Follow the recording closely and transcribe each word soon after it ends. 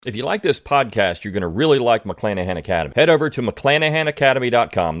If you like this podcast, you're going to really like McClanahan Academy. Head over to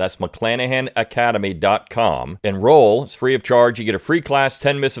McClanahanacademy.com. That's McClanahanacademy.com. Enroll. It's free of charge. You get a free class,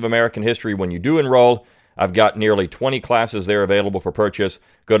 10 Myths of American History when you do enroll. I've got nearly 20 classes there available for purchase.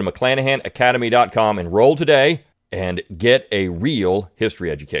 Go to McClanahanacademy.com, enroll today, and get a real history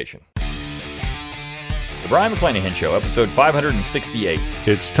education. The Brion McClanahan Show, episode 568.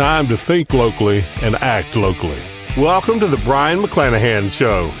 It's time to think locally and act locally. Welcome to the Brion McClanahan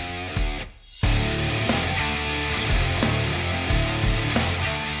Show.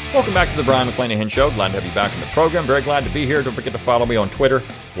 Welcome back to the Brion McClanahan Show. Glad to have you back in the program. Very glad to be here. Don't forget to follow me on Twitter,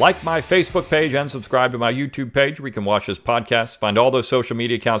 like my Facebook page, and subscribe to my YouTube page where you can watch this podcast. Find all those social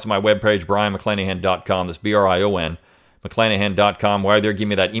media accounts on my webpage, BrionMcClanahan.com. That's BRION, McClanahan.com. While you're there, give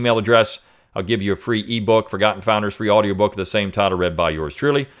me that email address. I'll give you a free ebook, Forgotten Founders, free audiobook of the same title, read by yours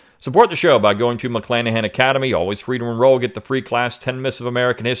truly. Support the show by going to McClanahan Academy. Always free to enroll. Get the free class, 10 Myths of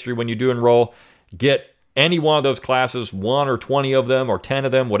American History when you do enroll. Get any one of those classes, 1 or 20 of them or 10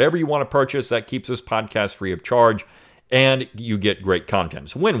 of them, whatever you want to purchase. That keeps this podcast free of charge, and you get great content.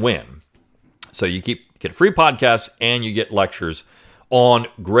 It's a win-win. So you get free podcasts, and you get lectures on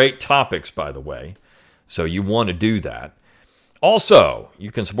great topics, by the way. So you want to do that. Also, you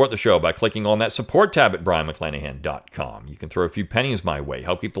can support the show by clicking on that support tab at BrionMcClanahan.com. You can throw a few pennies my way,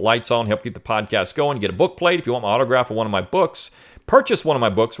 help keep the lights on, help keep the podcast going. Get a book plate if you want my autograph on one of my books. Purchase one of my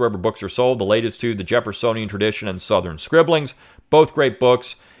books wherever books are sold. The latest two, The Jeffersonian Tradition and Southern Scribblings. Both great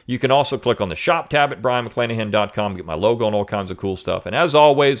books. You can also click on the shop tab at BrionMcClanahan.com. Get my logo and all kinds of cool stuff. And as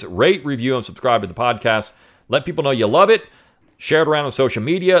always, rate, review, and subscribe to the podcast. Let people know you love it. Share it around on social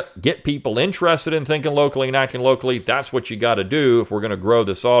media. Get people interested in thinking locally and acting locally. That's what you got to do if we're going to grow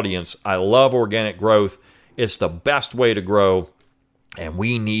this audience. I love organic growth. It's the best way to grow, and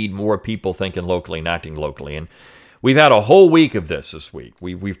we need more people thinking locally and acting locally. And we've had a whole week of this week.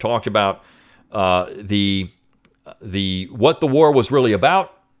 We've talked about the what the war was really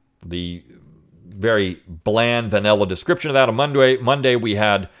about, the very bland, vanilla description of that. On Monday we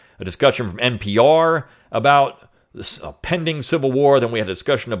had a discussion from NPR about this pending civil war. Then we had a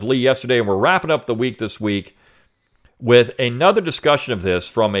discussion of Lee yesterday, and we're wrapping up the week this week with another discussion of this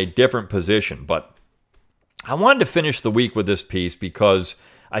from a different position. But I wanted to finish the week with this piece because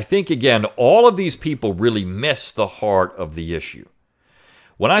I think, again, all of these people really miss the heart of the issue.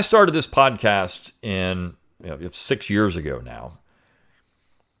 When I started this podcast 6 years ago now,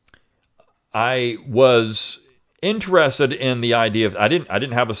 I was interested in the idea of, I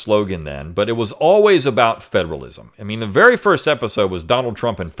didn't have a slogan then, but it was always about federalism. I mean, the very first episode was Donald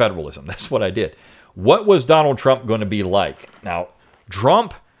Trump and federalism. That's what I did. What was Donald Trump going to be like? Now,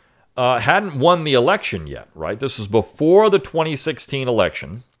 Trump hadn't won the election yet, right? This was before the 2016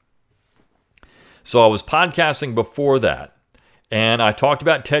 election. So I was podcasting before that, and I talked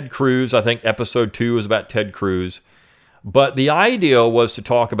about Ted Cruz. I think episode 2 was about Ted Cruz. But the idea was to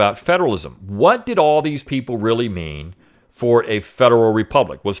talk about federalism. What did all these people really mean for a federal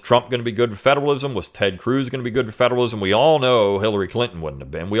republic? Was Trump going to be good for federalism? Was Ted Cruz going to be good for federalism? We all know Hillary Clinton wouldn't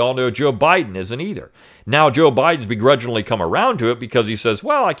have been. We all know Joe Biden isn't either. Now Joe Biden's begrudgingly come around to it because he says,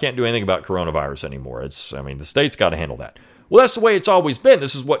 well, I can't do anything about coronavirus anymore. The state's got to handle that. Well, that's the way it's always been.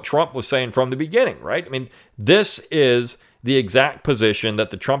 This is what Trump was saying from the beginning, right? I mean, this is the exact position that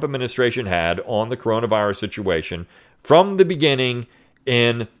the Trump administration had on the coronavirus situation from the beginning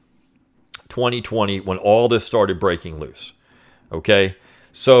in 2020 when all this started breaking loose. Okay?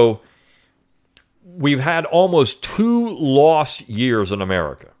 So we've had almost 2 lost years in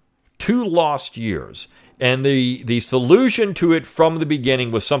America. 2 lost years. And the solution to it from the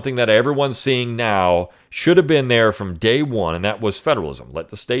beginning was something that everyone's seeing now should have been there from day one, and that was federalism. Let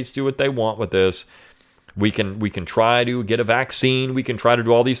the states do what they want with this. We can try to get a vaccine. We can try to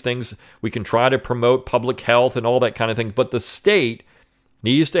do all these things. We can try to promote public health and all that kind of thing. But the state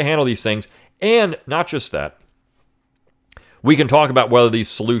needs to handle these things. And not just that. We can talk about whether these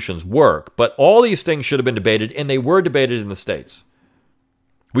solutions work. But all these things should have been debated, and they were debated in the states.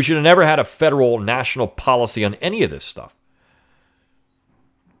 We should have never had a federal national policy on any of this stuff.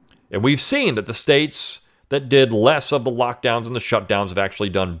 And we've seen that the states that did less of the lockdowns and the shutdowns have actually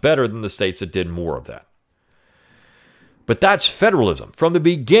done better than the states that did more of that. But that's federalism. From the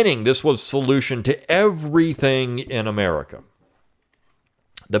beginning, this was a solution to everything in America.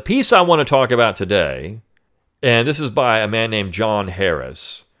 The piece I want to talk about today, and this is by a man named John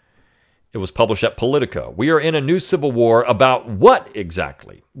Harris. It was published at Politico. We are in a new civil war about what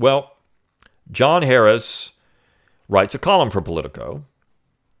exactly? Well, John Harris writes a column for Politico,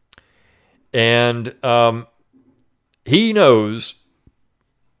 and he knows,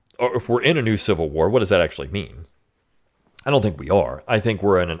 or if we're in a new civil war, what does that actually mean? I don't think we are. I think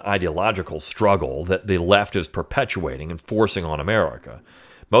we're in an ideological struggle that the left is perpetuating and forcing on America.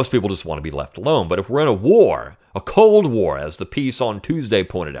 Most people just want to be left alone. But if we're in a war, a Cold War, as the piece on Tuesday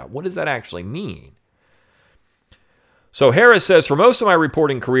pointed out, what does that actually mean? So Harris says, for most of my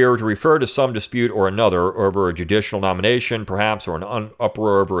reporting career, to refer to some dispute or another over a judicial nomination, perhaps, or an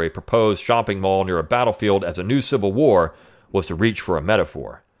uproar over a proposed shopping mall near a battlefield as a new civil war was to reach for a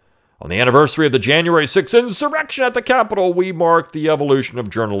metaphor. On the anniversary of the January 6th insurrection at the Capitol, we marked the evolution of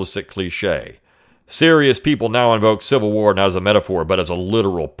journalistic cliche. Serious people now invoke civil war not as a metaphor, but as a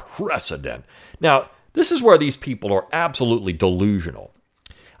literal precedent. Now, this is where these people are absolutely delusional.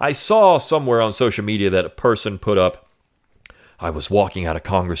 I saw somewhere on social media that a person put up, I was walking out of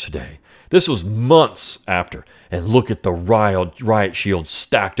Congress today. This was months after, and look at the riot shields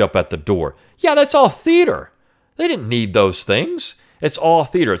stacked up at the door. Yeah, that's all theater. They didn't need those things. It's all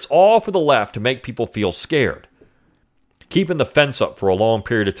theater. It's all for the left to make people feel scared. Keeping the fence up for a long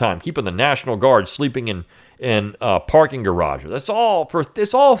period of time. Keeping the National Guard sleeping in parking garages. It's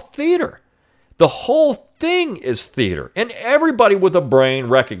all theater. The whole thing is theater. And everybody with a brain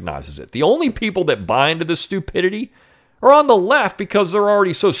recognizes it. The only people that buy into this stupidity are on the left because they're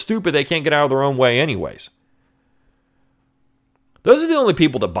already so stupid they can't get out of their own way anyways. Those are the only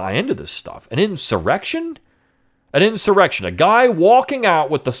people that buy into this stuff. An insurrection? An insurrection. A guy walking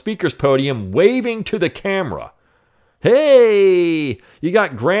out with the speaker's podium waving to the camera. Hey, you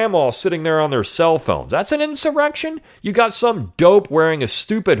got grandma sitting there on their cell phones. That's an insurrection? You got some dope wearing a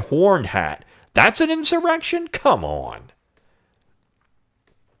stupid horned hat. That's an insurrection? Come on.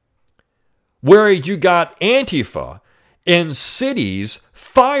 Whereas you got Antifa in cities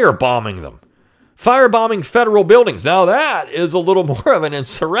firebombing them. Firebombing federal buildings. Now that is a little more of an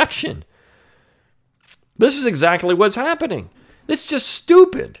insurrection. This is exactly what's happening. It's just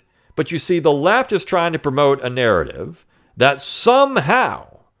stupid. But you see, the left is trying to promote a narrative that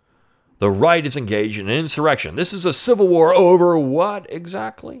somehow the right is engaged in an insurrection. This is a civil war over what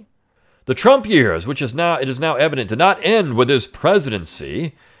exactly? The Trump years, which is now evident to not end with his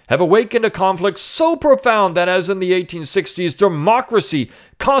presidency, have awakened a conflict so profound that, as in the 1860s, democracy,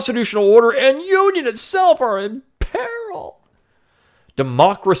 constitutional order, and union itself are in peril.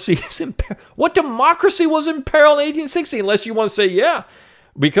 Democracy is in peril. What democracy was in peril in 1860? Unless you want to say, yeah,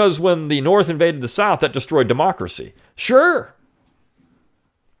 because when the North invaded the South, that destroyed democracy. Sure.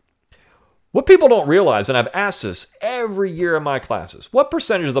 What people don't realize, and I've asked this every year in my classes, what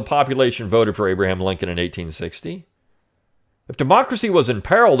percentage of the population voted for Abraham Lincoln in 1860? If democracy was in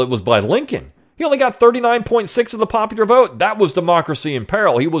peril, it was by Lincoln. He only got 39.6% of the popular vote. That was democracy in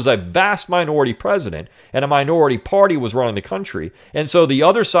peril. He was a vast minority president, and a minority party was running the country. And so the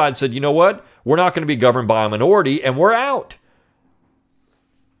other side said, you know what? We're not going to be governed by a minority, and we're out.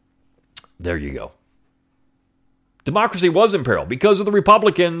 There you go. Democracy was in peril because of the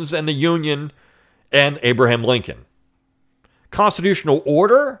Republicans and the Union and Abraham Lincoln. Constitutional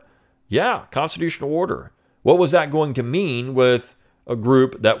order? Yeah, constitutional order. What was that going to mean with a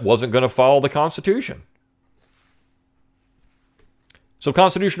group that wasn't going to follow the Constitution? So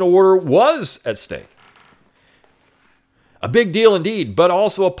constitutional order was at stake. A big deal indeed, but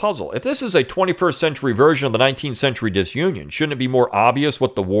also a puzzle. If this is a 21st century version of the 19th century disunion, shouldn't it be more obvious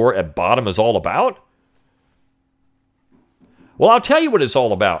what the war at bottom is all about? Well, I'll tell you what it's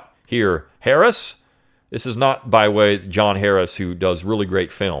all about here, Harris. This is not, by the way, John Harris, who does really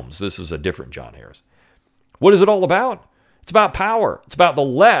great films. This is a different John Harris. What is it all about? It's about power. It's about the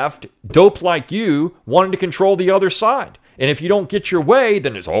left, doped like you, wanting to control the other side. And if you don't get your way,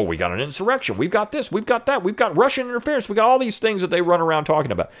 then it's, we got an insurrection. We've got this. We've got that. We've got Russian interference. We got all these things that they run around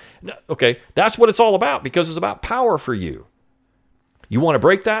talking about. Okay, that's what it's all about, because it's about power for you. You want to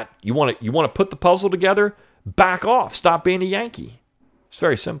break that? You want to put the puzzle together? Back off. Stop being a Yankee. It's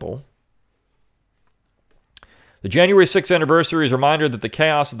very simple. The January 6th anniversary is a reminder that the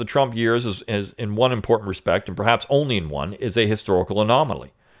chaos of the Trump years is in one important respect, and perhaps only in one, is a historical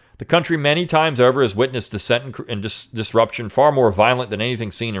anomaly. The country many times over has witnessed dissent and disruption far more violent than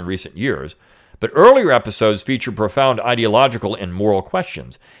anything seen in recent years. But earlier episodes featured profound ideological and moral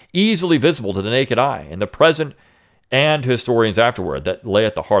questions, easily visible to the naked eye, in the present and to historians afterward, that lay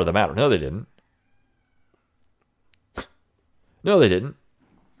at the heart of the matter. No, they didn't. No, they didn't.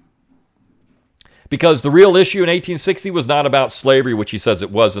 Because the real issue in 1860 was not about slavery, which he says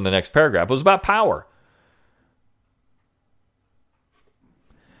it was in the next paragraph. It was about power.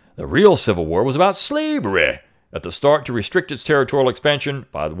 The real Civil War was about slavery. At the start, to restrict its territorial expansion,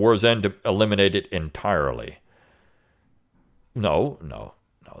 by the war's end, to eliminate it entirely. No.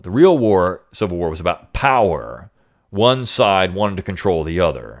 The real Civil War was about power. One side wanted to control the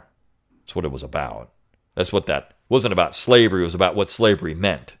other. That's what it was about. That's what that wasn't about slavery. It was about what slavery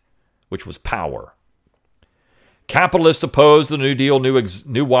meant, which was power. Capitalists opposed the New Deal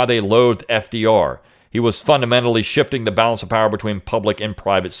knew why they loathed FDR. He was fundamentally shifting the balance of power between public and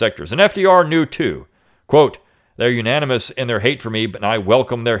private sectors. And FDR knew too. Quote, they're unanimous in their hate for me, but I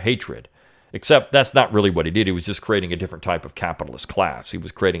welcome their hatred. Except that's not really what he did. He was just creating a different type of capitalist class. He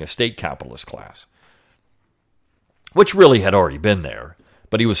was creating a state capitalist class, which really had already been there,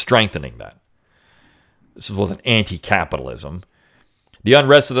 but he was strengthening that. This wasn't anti-capitalism. The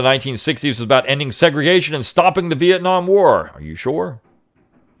unrest of the 1960s was about ending segregation and stopping the Vietnam War. Are you sure?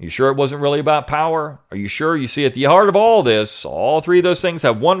 Are you sure it wasn't really about power? Are you sure? You see, at the heart of all this, all three of those things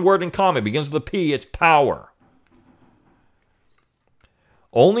have one word in common. It begins with a P. It's power.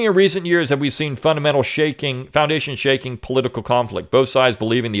 Only in recent years have we seen foundation-shaking political conflict, both sides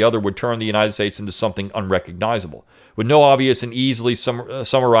believing the other would turn the United States into something unrecognizable, with no obvious and easily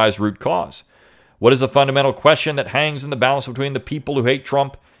summarized root cause. What is the fundamental question that hangs in the balance between the people who hate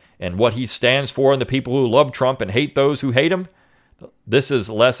Trump and what he stands for and the people who love Trump and hate those who hate him? This is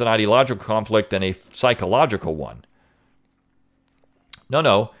less an ideological conflict than a psychological one.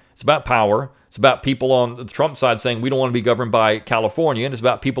 No. It's about power. It's about people on the Trump side saying we don't want to be governed by California. And it's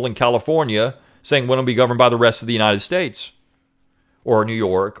about people in California saying we don't want to be governed by the rest of the United States or New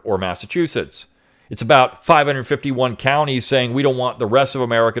York or Massachusetts. It's about 551 counties saying we don't want the rest of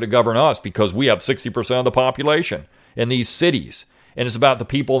America to govern us because we have 60% of the population in these cities. And it's about the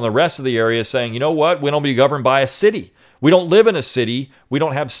people in the rest of the area saying, you know what, we don't be governed by a city. We don't live in a city. We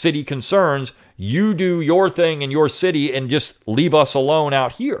don't have city concerns. You do your thing in your city and just leave us alone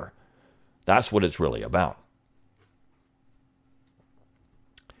out here. That's what it's really about.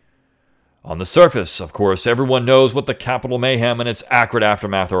 On the surface, of course, everyone knows what the Capitol mayhem and its acrid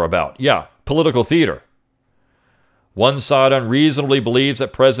aftermath are about. Yeah, political theater. One side unreasonably believes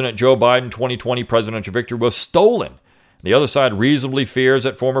that President Joe Biden's 2020 presidential victory was stolen. The other side reasonably fears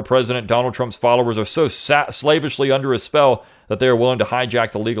that former President Donald Trump's followers are so slavishly under his spell that they are willing to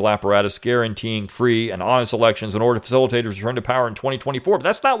hijack the legal apparatus guaranteeing free and honest elections in order to facilitate his return to power in 2024. But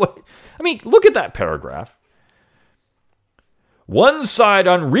that's not what... I mean, look at that paragraph. One side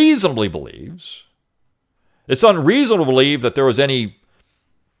unreasonably believes... It's unreasonable to believe that there was any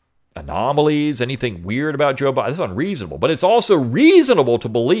anomalies, anything weird about Joe Biden. It's unreasonable. But it's also reasonable to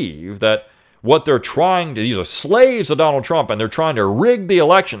believe that what they're trying to... These are slaves of Donald Trump, and they're trying to rig the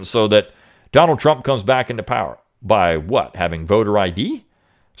election so that Donald Trump comes back into power. By what? Having voter ID?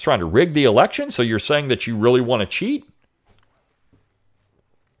 It's trying to rig the election? So you're saying that you really want to cheat?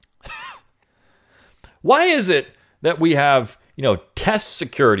 Why is it that we have, test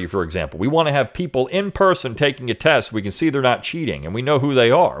security, for example? We want to have people in person taking a test so we can see they're not cheating and we know who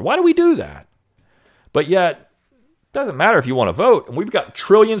they are. Why do we do that? But yet, it doesn't matter if you want to vote, and we've got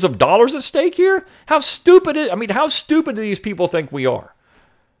trillions of dollars at stake here? How stupid do these people think we are?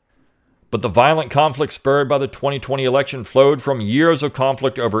 But the violent conflict spurred by the 2020 election flowed from years of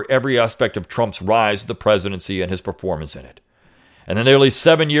conflict over every aspect of Trump's rise to the presidency and his performance in it. And the nearly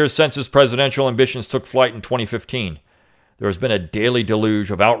 7 years since his presidential ambitions took flight in 2015, there has been a daily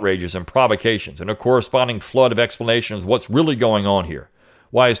deluge of outrages and provocations and a corresponding flood of explanations of what's really going on here,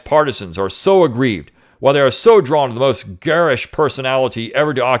 why his partisans are so aggrieved, why they are so drawn to the most garish personality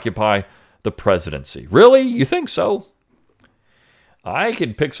ever to occupy the presidency. Really? You think so? I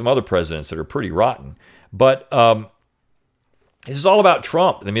could pick some other presidents that are pretty rotten, but this is all about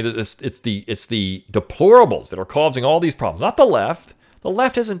Trump. I mean, it's the deplorables that are causing all these problems, not the left. The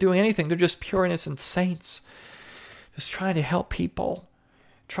left isn't doing anything. They're just pure innocent saints, just trying to help people,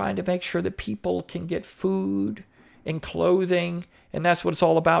 trying to make sure that people can get food and clothing, and that's what it's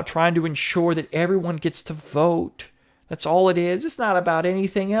all about, trying to ensure that everyone gets to vote. That's all it is. It's not about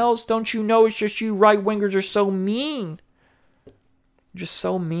anything else. Don't you know? It's just you right-wingers are so mean. Just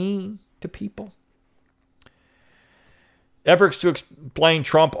so mean to people. Efforts to explain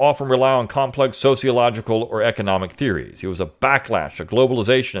Trump often rely on complex sociological or economic theories. He was a backlash to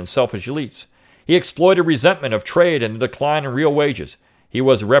globalization and selfish elites. He exploited resentment of trade and the decline in real wages. He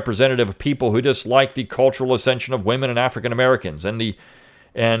was a representative of people who disliked the cultural ascension of women and African Americans and the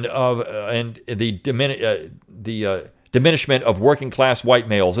diminishment of working class white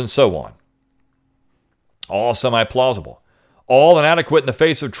males and so on. All semi-plausible. All inadequate in the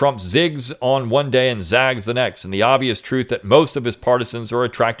face of Trump's zigs on one day and zags the next, and the obvious truth that most of his partisans are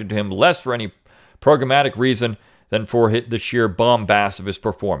attracted to him less for any programmatic reason than for the sheer bombast of his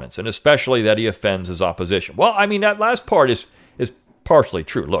performance, and especially that he offends his opposition. Well, I mean, that last part is partially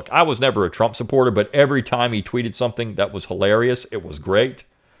true. Look, I was never a Trump supporter, but every time he tweeted something that was hilarious, it was great.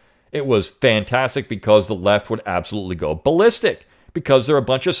 It was fantastic because the left would absolutely go ballistic because they're a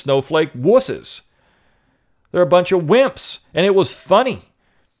bunch of snowflake wusses They're a bunch of wimps. And it was funny.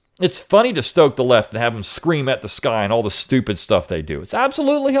 It's funny to stoke the left and have them scream at the sky and all the stupid stuff they do. It's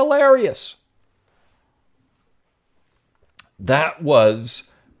absolutely hilarious. That was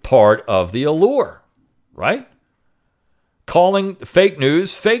part of the allure, right? Calling fake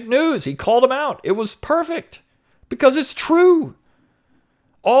news. He called them out. It was perfect because it's true.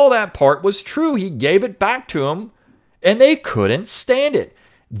 All that part was true. He gave it back to them, and they couldn't stand it.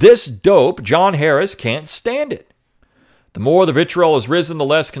 This dope, John Harris, can't stand it. The more the vitriol has risen, the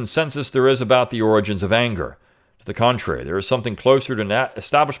less consensus there is about the origins of anger. To the contrary, there is something closer to an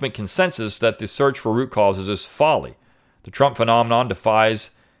establishment consensus that the search for root causes is folly. The Trump phenomenon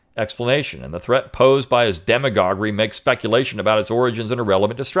defies explanation, and the threat posed by his demagoguery makes speculation about its origins an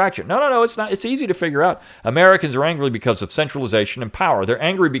irrelevant distraction. No, it's not. It's easy to figure out. Americans are angry because of centralization and power. They're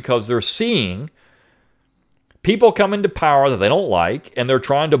angry because they're seeing people come into power that they don't like, and they're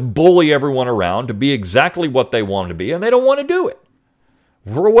trying to bully everyone around to be exactly what they want to be, and they don't want to do it.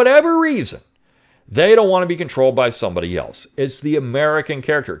 For whatever reason, they don't want to be controlled by somebody else. It's the American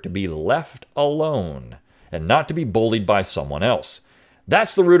character to be left alone and not to be bullied by someone else.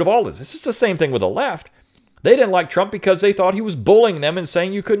 That's the root of all this. This is the same thing with the left. They didn't like Trump because they thought he was bullying them and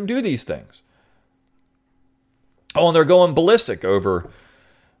saying you couldn't do these things. Oh, and they're going ballistic over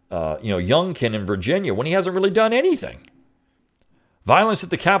Youngkin in Virginia when he hasn't really done anything. Violence at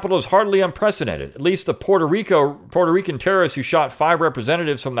the Capitol is hardly unprecedented. At least the Puerto Rican terrorists who shot 5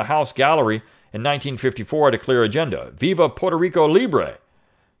 representatives from the House gallery in 1954 had a clear agenda. Viva Puerto Rico Libre,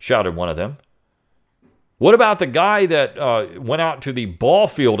 shouted one of them. What about the guy that went out to the ball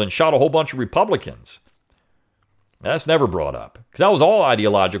field and shot a whole bunch of Republicans? That's never brought up, because that was all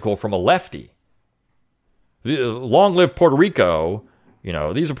ideological from a lefty. Long live Puerto Rico.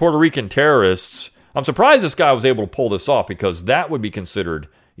 These are Puerto Rican terrorists. I'm surprised this guy was able to pull this off, because that would be considered,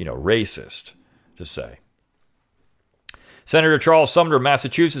 racist to say. Senator Charles Sumner of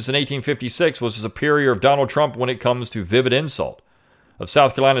Massachusetts in 1856 was a superior of Donald Trump when it comes to vivid insult. Of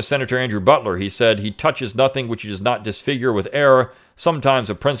South Carolina Senator Andrew Butler, he said, he touches nothing which he does not disfigure with error, sometimes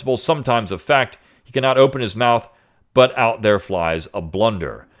of principle, sometimes of fact. He cannot open his mouth, but out there flies a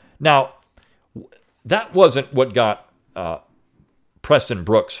blunder. Now, that wasn't what got Preston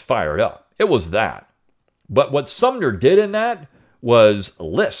Brooks fired up. It was that. But what Sumner did in that was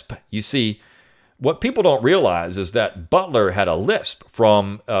lisp. You see, what people don't realize is that Butler had a lisp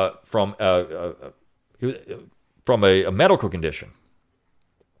from a medical condition.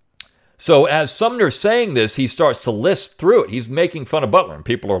 So as Sumner's saying this, he starts to lisp through it. He's making fun of Butler, and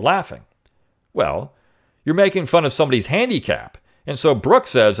people are laughing. Well, you're making fun of somebody's handicap. And so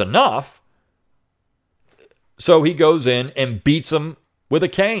Brooks says, enough. So he goes in and beats him with a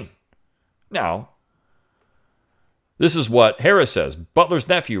cane. Now, this is what Harris says. Butler's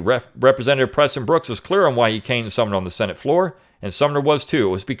nephew, Representative Preston Brooks, was clear on why he caned Sumner on the Senate floor, and Sumner was too.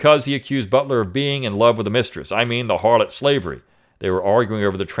 It was because he accused Butler of being in love with a mistress. I mean, the harlot slavery. They were arguing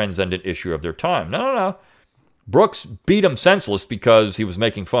over the transcendent issue of their time. No. Brooks beat him senseless because he was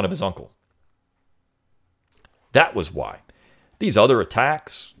making fun of his uncle. That was why. These other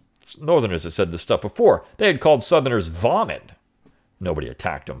attacks, Northerners had said this stuff before. They had called Southerners vomit. Nobody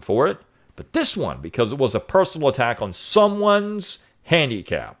attacked them for it. But this one, because it was a personal attack on someone's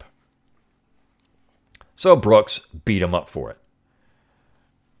handicap. So Brooks beat him up for it.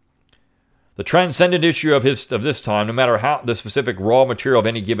 The transcendent issue of this time, no matter how the specific raw material of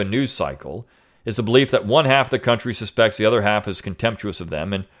any given news cycle, is the belief that one half of the country suspects the other half is contemptuous of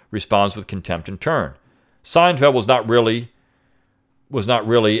them and responds with contempt in turn. Seinfeld was not really,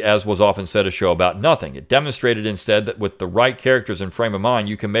 as was often said, a show about nothing. It demonstrated instead that with the right characters and frame of mind,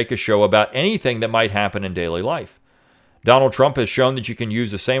 you can make a show about anything that might happen in daily life. Donald Trump has shown that you can use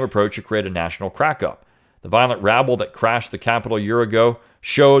the same approach to create a national crack-up. The violent rabble that crashed the Capitol a year ago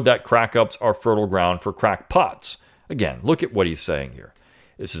showed that crack-ups are fertile ground for crackpots. Again, look at what he's saying here.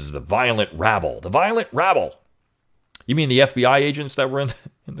 This is the violent rabble. The violent rabble. You mean the FBI agents that were in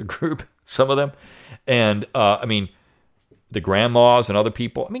the group? Some of them? And, the grandmas and other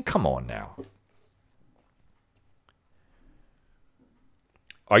people. Come on now.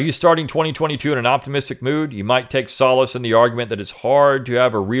 Are you starting 2022 in an optimistic mood? You might take solace in the argument that it's hard to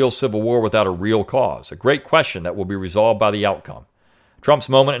have a real civil war without a real cause. A great question that will be resolved by the outcome. Trump's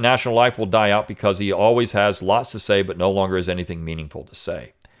moment in national life will die out because he always has lots to say but no longer has anything meaningful to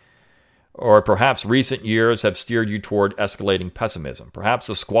say. Or perhaps recent years have steered you toward escalating pessimism. Perhaps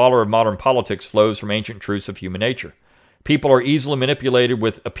the squalor of modern politics flows from ancient truths of human nature. People are easily manipulated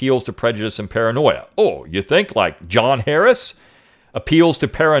with appeals to prejudice and paranoia. Oh, you think like John Harris appeals to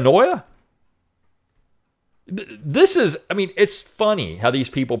paranoia? This is, it's funny how these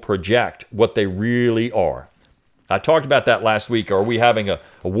people project what they really are. I talked about that last week. Are we having a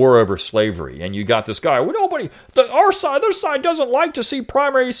war over slavery? And you got this guy. Well, their side doesn't like to see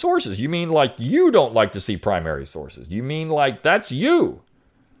primary sources. You mean like you don't like to see primary sources? You mean like that's you?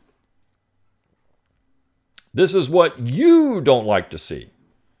 This is what you don't like to see.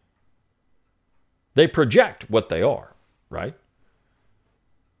 They project what they are, right?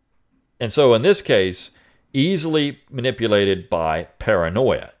 And so in this case, easily manipulated by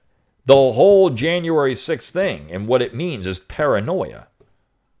paranoia. The whole January 6th thing and what it means is paranoia.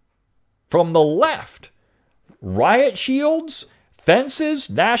 From the left, riot shields, fences,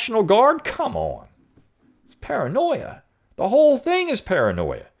 National Guard, come on. It's paranoia. The whole thing is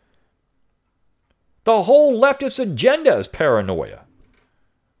paranoia. The whole leftist agenda is paranoia.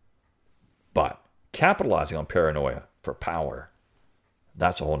 But capitalizing on paranoia for power,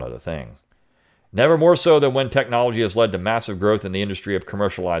 that's a whole other thing. Never more so than when technology has led to massive growth in the industry of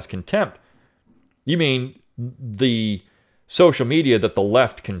commercialized contempt. You mean the social media that the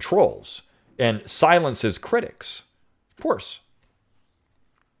left controls and silences critics? Of course.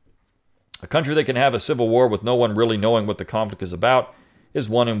 A country that can have a civil war with no one really knowing what the conflict is about is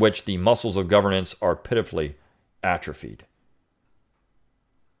one in which the muscles of governance are pitifully atrophied.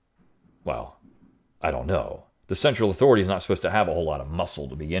 Well, I don't know. The central authority is not supposed to have a whole lot of muscle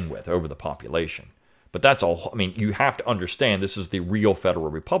to begin with over the population. But that's all. I mean, you have to understand this is the real federal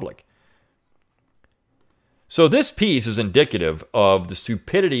republic. So this piece is indicative of the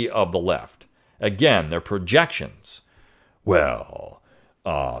stupidity of the left. Again, their projections. Well,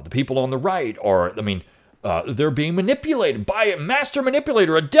 the people on the right are, they're being manipulated by a master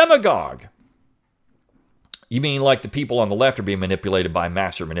manipulator, a demagogue. You mean like the people on the left are being manipulated by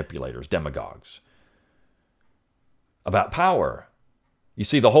master manipulators, demagogues? About power. You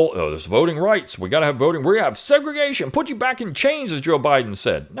see the whole, there's voting rights. We got to have voting. We have segregation. Put you back in chains, as Joe Biden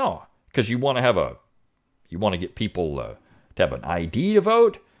said. No, because you want to get people to have an ID to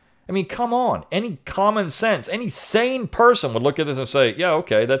vote. I mean, come on. Any common sense, any sane person would look at this and say, yeah,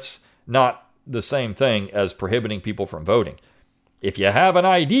 okay, that's not the same thing as prohibiting people from voting. If you have an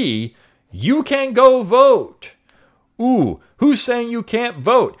ID, you can go vote. Ooh, who's saying you can't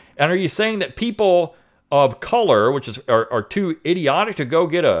vote? And are you saying that people of color, which are too idiotic to go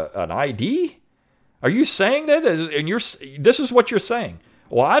get an ID? Are you saying that? And this is what you're saying.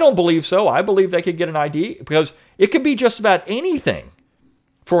 Well, I don't believe so. I believe they could get an ID because it could be just about anything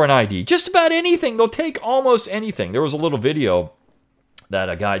for an ID. Just about anything. They'll take almost anything. There was a little video that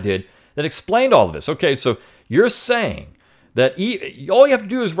a guy did that explained all of this. Okay, so you're saying that all you have to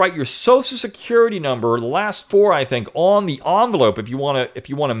do is write your Social Security number, the last four, I think, on the envelope if you want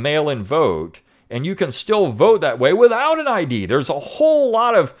to mail in vote. And you can still vote that way without an ID. There's a whole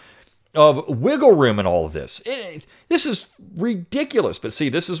lot of wiggle room in all of this. This is ridiculous. But see,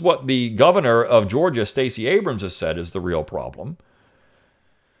 this is what the governor of Georgia, Stacey Abrams, has said is the real problem.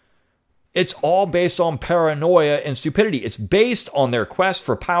 It's all based on paranoia and stupidity. It's based on their quest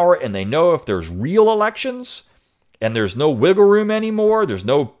for power, and they know if there's real elections and there's no wiggle room anymore, there's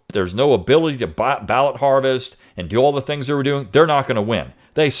no ability to ballot harvest and do all the things they were doing, they're not going to win.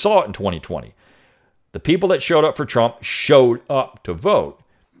 They saw it in 2020. The people that showed up for Trump showed up to vote.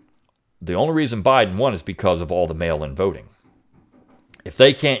 The only reason Biden won is because of all the mail-in voting. If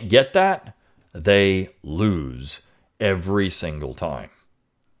they can't get that, they lose every single time.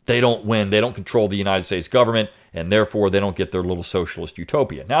 They don't win. They don't control the United States government, and therefore they don't get their little socialist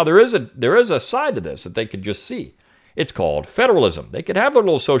utopia. Now, there is a side to this that they could just see. It's called federalism. They could have their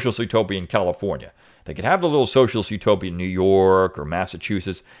little socialist utopia in California. They could have the little socialist utopia in New York or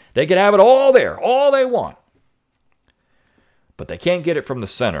Massachusetts. They could have it all there, all they want. But they can't get it from the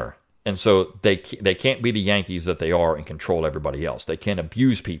center. And so they can't be the Yankees that they are and control everybody else. They can't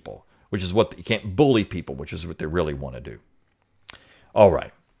abuse people, which is what they can't bully people, which is what they really want to do. All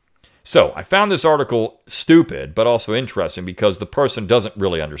right. So I found this article stupid, but also interesting because the person doesn't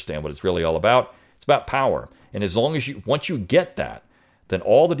really understand what it's really all about. It's about power. And as long as once you get that, then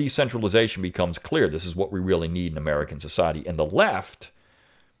all the decentralization becomes clear. This is what we really need in American society. And the left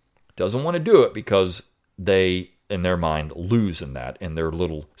doesn't want to do it because they, in their mind, lose in that, in their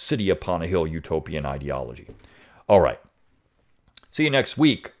little city upon a hill utopian ideology. All right. See you next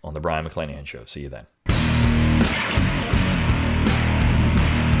week on The Brian McClanahan Show. See you then.